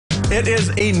It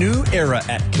is a new era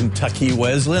at Kentucky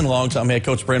Wesleyan. Longtime head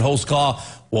coach Brent Holtzclaw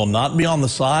will not be on the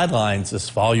sidelines this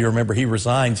fall. You remember he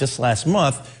resigned just last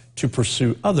month to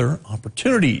pursue other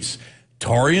opportunities.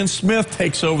 Taurean Smith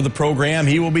takes over the program.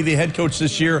 He will be the head coach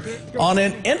this year on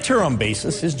an interim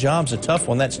basis. His job's a tough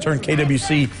one. That's turned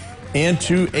KWC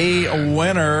into a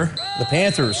winner. The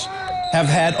Panthers have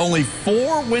had only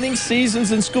 4 winning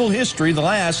seasons in school history, the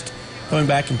last coming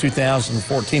back in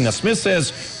 2014. Now, Smith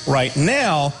says right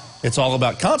now it's all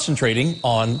about concentrating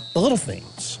on the little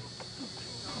things.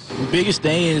 The biggest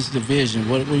thing is the vision,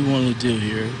 what we want to do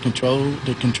here, control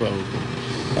the control.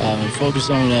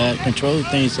 Focus on that, control the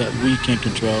things that we can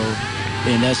control,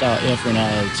 and that's our effort and our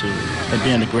attitude, and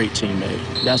being a great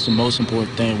teammate. That's the most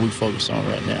important thing we focus on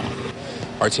right now.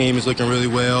 Our team is looking really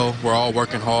well. We're all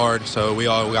working hard, so we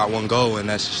all got one goal, and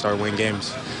that's to start winning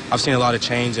games. I've seen a lot of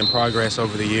change and progress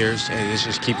over the years, and it's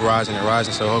just keep rising and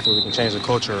rising, so hopefully we can change the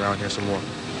culture around here some more.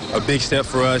 A big step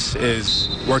for us is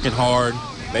working hard,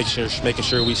 making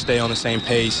sure we stay on the same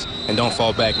pace and don't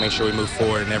fall back, make sure we move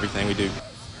forward in everything we do.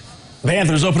 The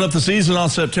Panthers open up the season on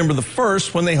September the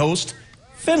 1st when they host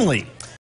Finley.